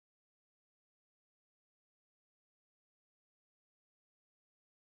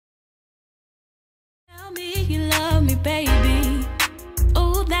baby.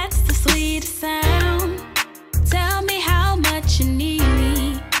 Ooh, that's the sweetest sound. Tell me how much you need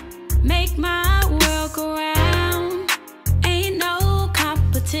me. Make my world go round. Ain't no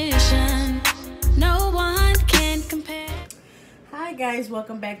competition. No one can compare. Hi guys,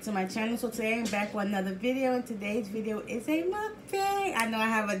 welcome back to my channel. So today I'm back with another video, and today's video is a mukbang. I know I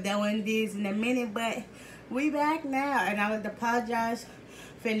haven't done one of these in a minute, but we back now, and I would apologize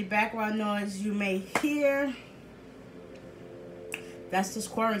for any background noise you may hear. That's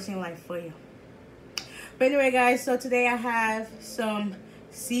just quarantine life for you. But anyway guys, so today I have some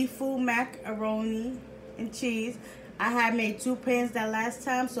seafood macaroni and cheese. I had made 2 pans that last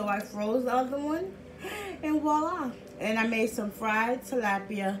time, so I froze the other one, and voila. And I made some fried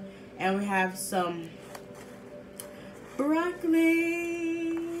tilapia, and we have some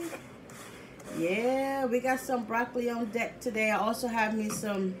broccoli. Yeah, we got some broccoli on deck today. I also have me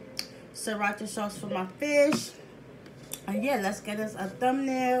some sriracha sauce for my fish. And yeah, let's get us a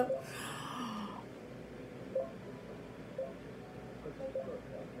thumbnail.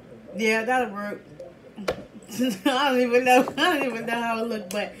 Yeah, that'll work. I don't even know how it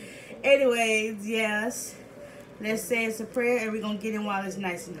look, but anyways, yes. Let's say it's a prayer, and we're gonna get in while it's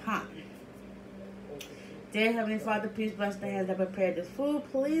nice and hot. Dear Heavenly Father, please bless the hands that prepared this food.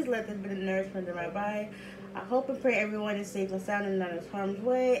 Please let this be the nourishment of my body. I hope and pray everyone is safe and sound and not in harm's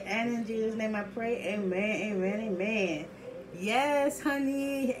way. And in Jesus' name I pray, amen, amen, amen. Yes,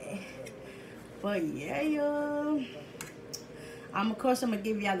 honey. But yeah, y'all. Of course, I'm going to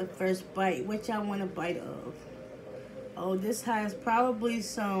give y'all the first bite. What y'all want a bite of? Oh, this has probably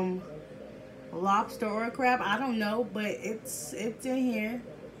some lobster or crab. I don't know, but it's in here.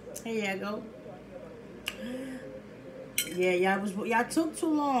 Here you go. Yeah, y'all took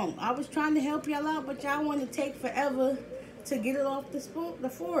too long. I was trying to help y'all out, but y'all want to take forever to get it off the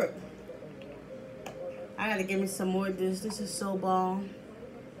fork. I gotta give me some more of this. This is so bomb.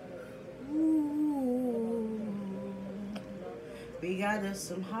 Ooh. We got us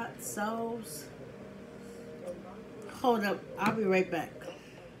some hot sauce. Hold up, I'll be right back.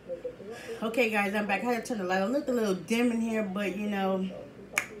 Okay guys, I'm back. I had to turn the light on. Look a little dim in here, but you know,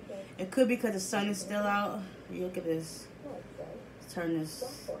 it could be because the sun is still out. Look at this. Let's turn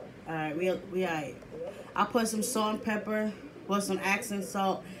this. Alright, we alright. I'll put some salt and pepper, well, some accent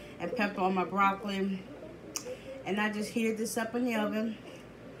salt and pepper on my broccoli. And I just heated this up in the oven.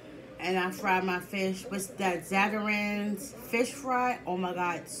 And I fried my fish with that Zatarain's fish fry. Oh my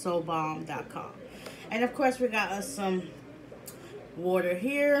god, so bomb.com. And of course, we got us some water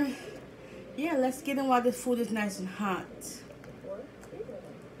here. Yeah, let's get in while this food is nice and hot.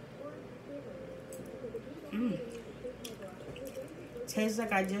 Tastes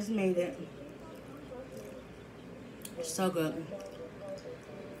like I just made it. So good.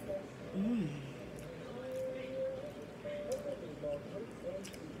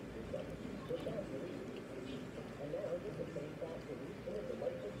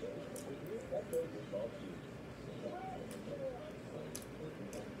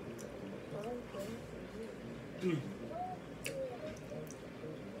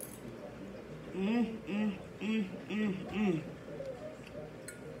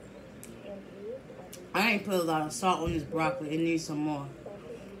 I ain't put a lot of salt on this broccoli. It needs some more.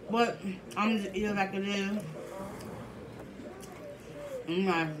 But I'm just eating like it is. And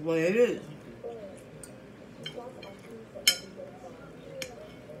that's what it is.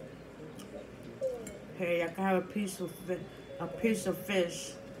 Hey, I can have a piece of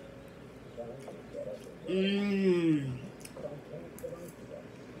fish.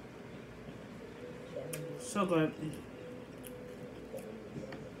 So good.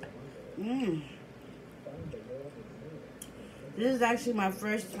 This is actually my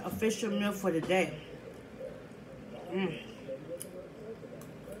first official meal for the day.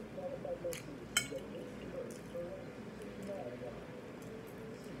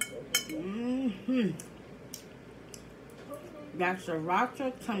 Got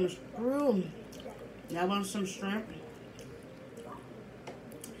sriracha coming through. Y'all want some shrimp?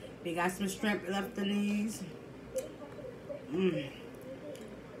 We got some shrimp left in these.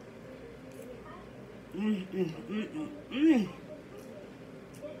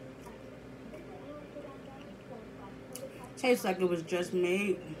 Tastes like it was just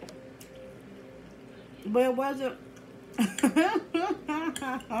made, but it wasn't.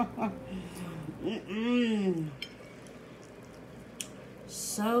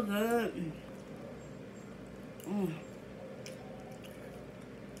 So good.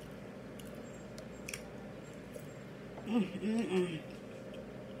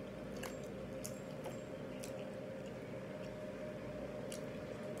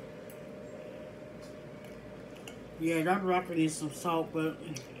 Yeah, that broccoli needs some salt, but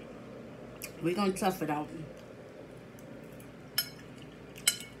we're gonna tough it out.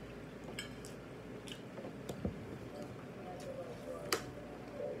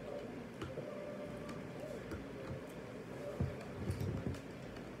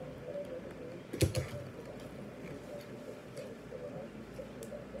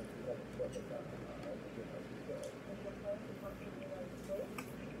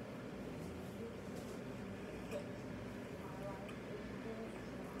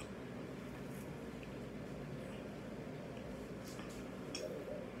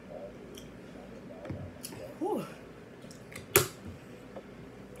 Whew.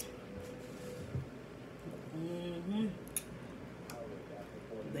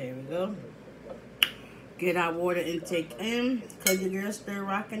 There we go. Get our water intake in, cause your girl still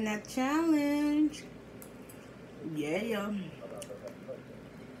rocking that challenge. Yeah, yeah.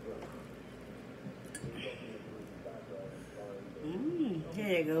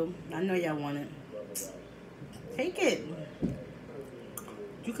 Here you go. I know y'all want it. Take it.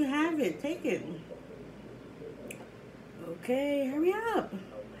 You can have it. Take it. Okay, hurry up.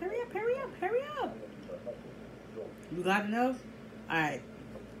 Hurry up, hurry up, hurry up. You got enough? Alright.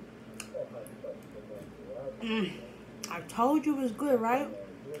 I told you it was good, right?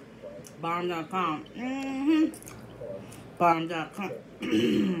 Bomb.com. Bomb.com.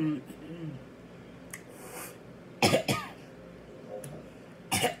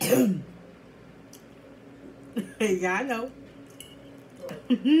 Yeah, I know.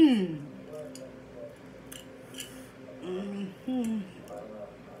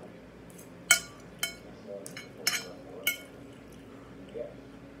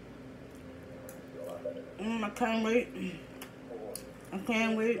 I can't wait. I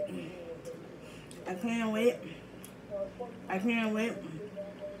can't wait. I can't wait. I can't wait.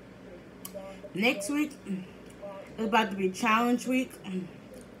 Next week is about to be challenge week.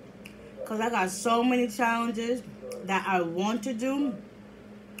 Because I got so many challenges that I want to do.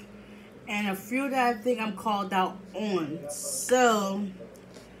 And a few that I think I'm called out on. So,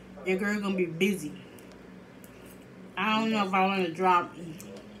 your girl gonna be busy. I don't know if I want to drop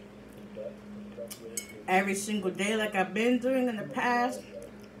every single day like I've been doing in the past.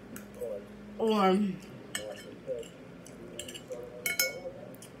 Or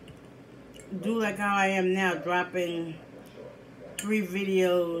do like how I am now, dropping 3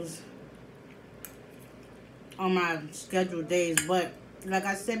 videos on my scheduled days. But like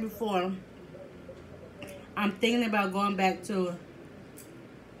I said before, I'm thinking about going back to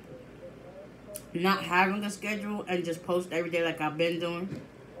not having a schedule and just post every day like I've been doing.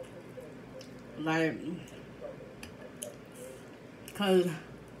 Like, cause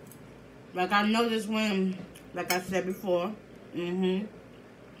like I noticed when, like I said before, when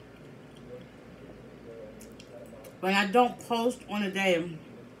I don't post on a day,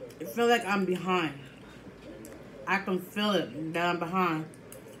 it feels like I'm behind. I can feel it that I'm behind.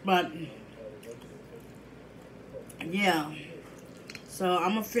 But yeah, so I'm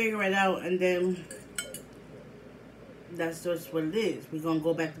gonna figure it out, and then that's just what it is. We're gonna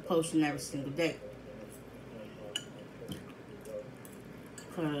go back to posting every single day.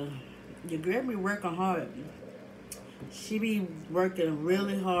 Cause your girl be working hard. She be working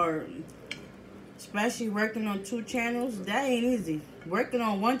really hard. Especially working on 2 channels. That ain't easy. Working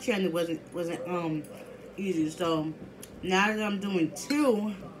on 1 channel wasn't easy. So now that I'm doing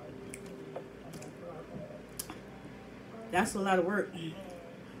 2, that's a lot of work.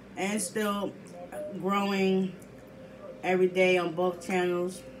 And still growing every day on both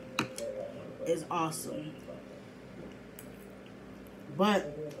channels is awesome.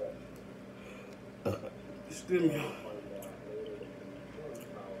 But excuse me,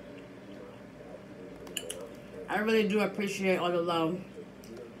 I really do appreciate all the love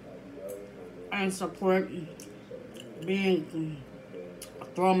and support being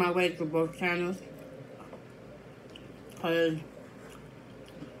thrown my way through both channels. Because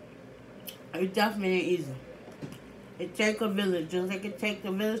it definitely ain't easy. It takes a village. Just like it takes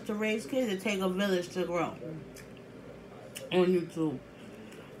a village to raise kids, it takes a village to grow on YouTube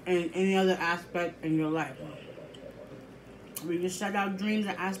and any other aspect in your life. We just set out dreams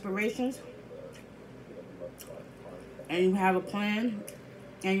and aspirations, and you have a plan,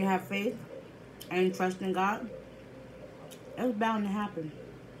 and you have faith, and you trust in God, it's bound to happen.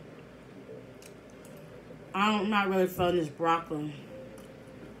 I'm not really feeling this broccoli.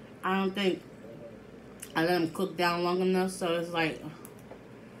 I don't think I let them cook down long enough, so it's like,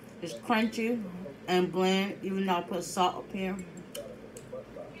 it's crunchy and bland, even though I put salt up here.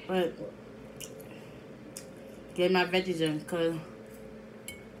 But get my veggies in, because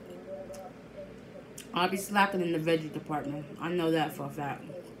I'll be slacking in the veggie department. I know that for a fact.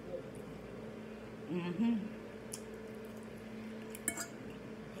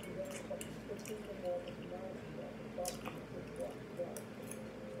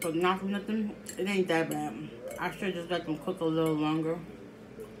 But not for nothing, it ain't that bad. I should just let them cook a little longer.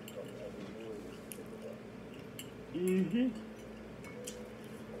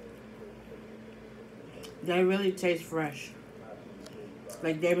 They really taste fresh.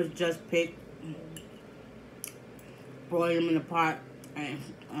 Like they was just picked, boiled them in a pot, and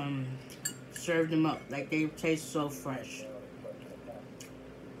served them up. Like they taste so fresh.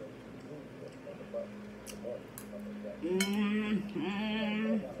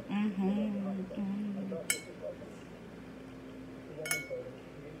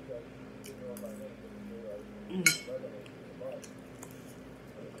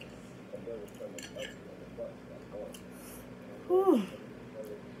 Whew.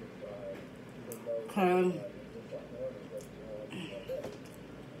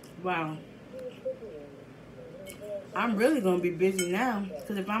 Wow. I'm really going to be busy now.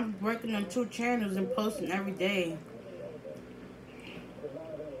 Because if I'm working on 2 channels and posting every day,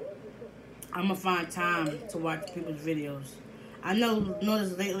 I'm going to find time to watch people's videos. I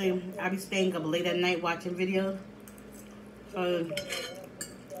noticed lately, I be staying up late at night watching videos. So,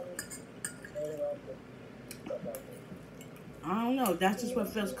 I don't know. That's just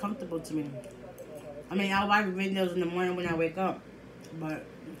what feels comfortable to me. I mean, I watch videos in the morning when I wake up. But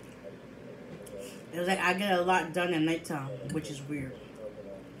it's like I get a lot done at nighttime, which is weird.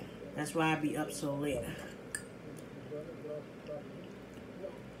 That's why I be up so late.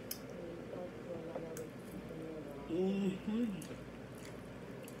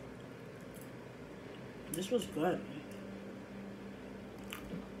 This was good.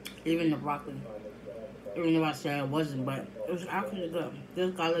 Even the broccoli. Even though I said it wasn't, but it was actually good.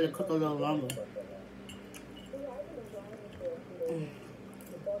 Just gotta let it cook a little longer.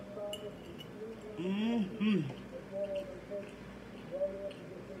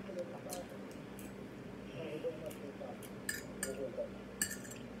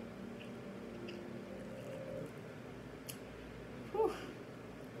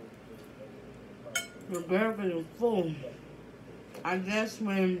 The burger is full. I guess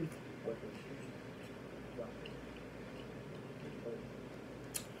when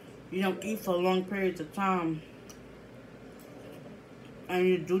you don't eat for long periods of time and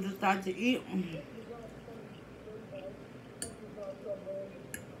you do decide to eat,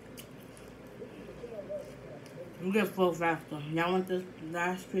 you get full faster. Y'all want this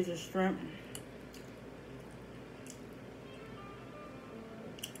last piece of shrimp?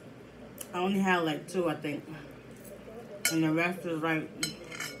 I only had like 2, I think. And the rest is like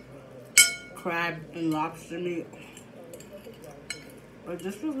crab and lobster meat. But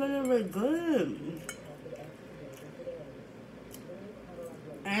this was really, really good.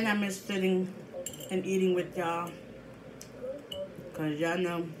 And I miss sitting and eating with y'all. Because y'all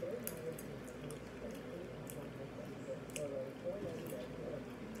know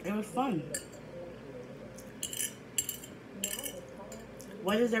it was fun.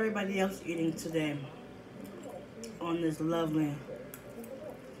 What is everybody else eating today on this lovely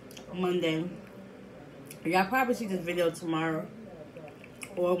Monday? Y'all probably see this video tomorrow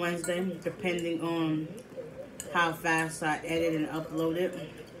or Wednesday, depending on how fast I edit and upload it.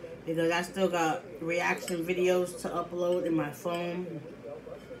 Because I still got reaction videos to upload in my phone.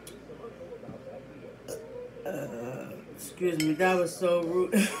 Excuse me, that was so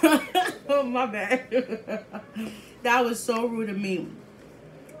rude. Oh, my bad. That was so rude of me.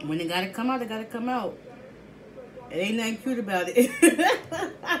 When it gotta come out, it gotta come out. It ain't nothing cute about it.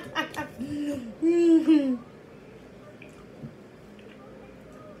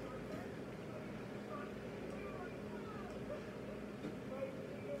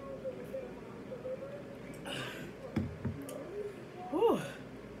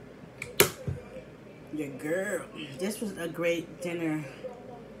 Yeah, girl. This was a great dinner.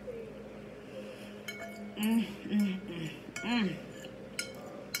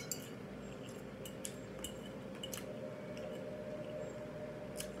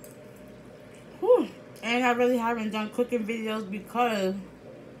 And I really haven't done cooking videos because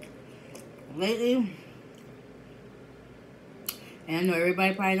lately, and I know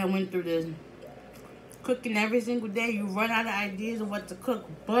everybody probably done went through this, cooking every single day, you run out of ideas of what to cook.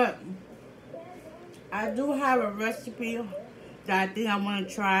 But I do have a recipe that I think I want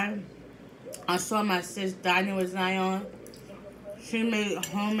to try. I saw my sis dining with Zion. She made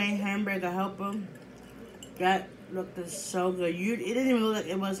homemade hamburger helper. That looked so good. It didn't even look like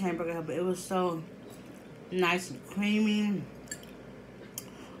it was hamburger helper. It was so nice and creamy.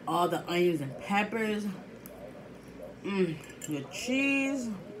 all the onions and peppers. The cheese,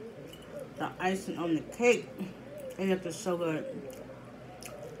 the icing on the cake, and it's just so good.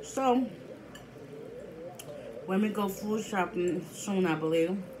 So, when we go food shopping soon, I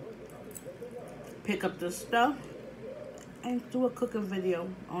believe, pick up this stuff and do a cooking video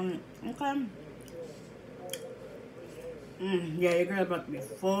on it, okay? Yeah, your girl about to be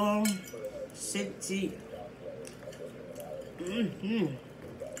full, city.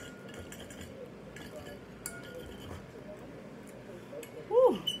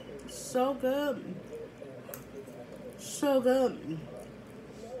 Woo, so good. So good.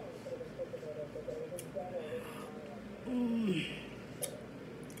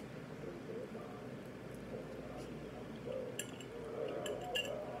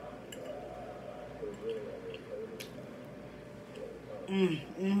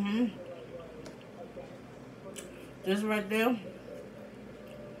 This right there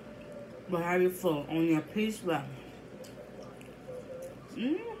will have you full. Only a piece left.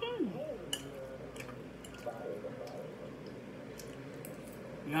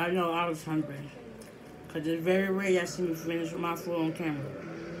 Y'all know I was hungry. Because it's very rare y'all see me finish my food on camera.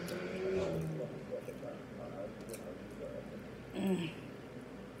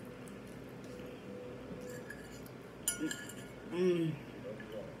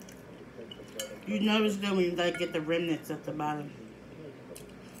 You notice that when you like get the remnants at the bottom.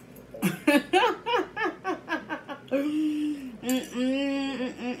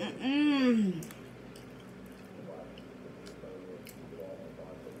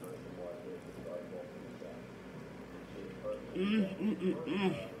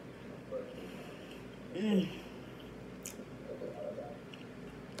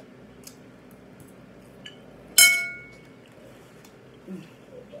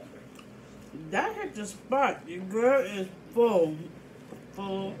 That hit the spot. Your girl is full.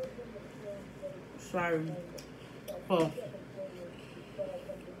 Full. Sorry. Full.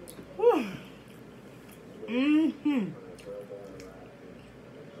 Whew.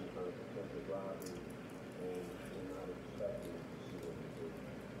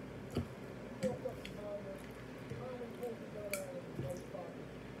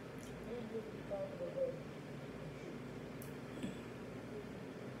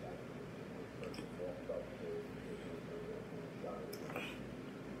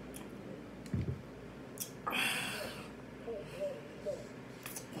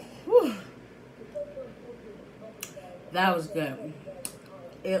 That was good.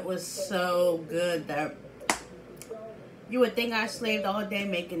 It was so good that you would think I slaved all day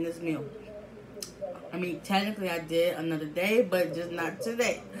making this meal. I mean, technically I did another day, but just not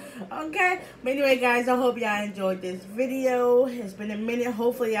today. Okay? But anyway, guys, I hope y'all enjoyed this video. It's been a minute.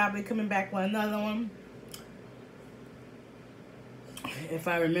 Hopefully, I'll be coming back with another one. If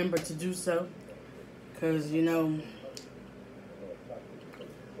I remember to do so. Because, you know,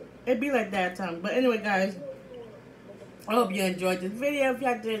 it'd be like that time. But anyway, guys, I hope you enjoyed this video. If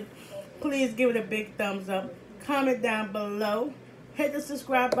y'all did, please give it a big thumbs up. Comment down below. Hit the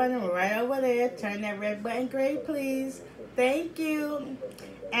subscribe button right over there. Turn that red button gray, please. Thank you.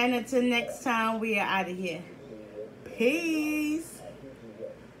 And until next time, we are out of here. Peace.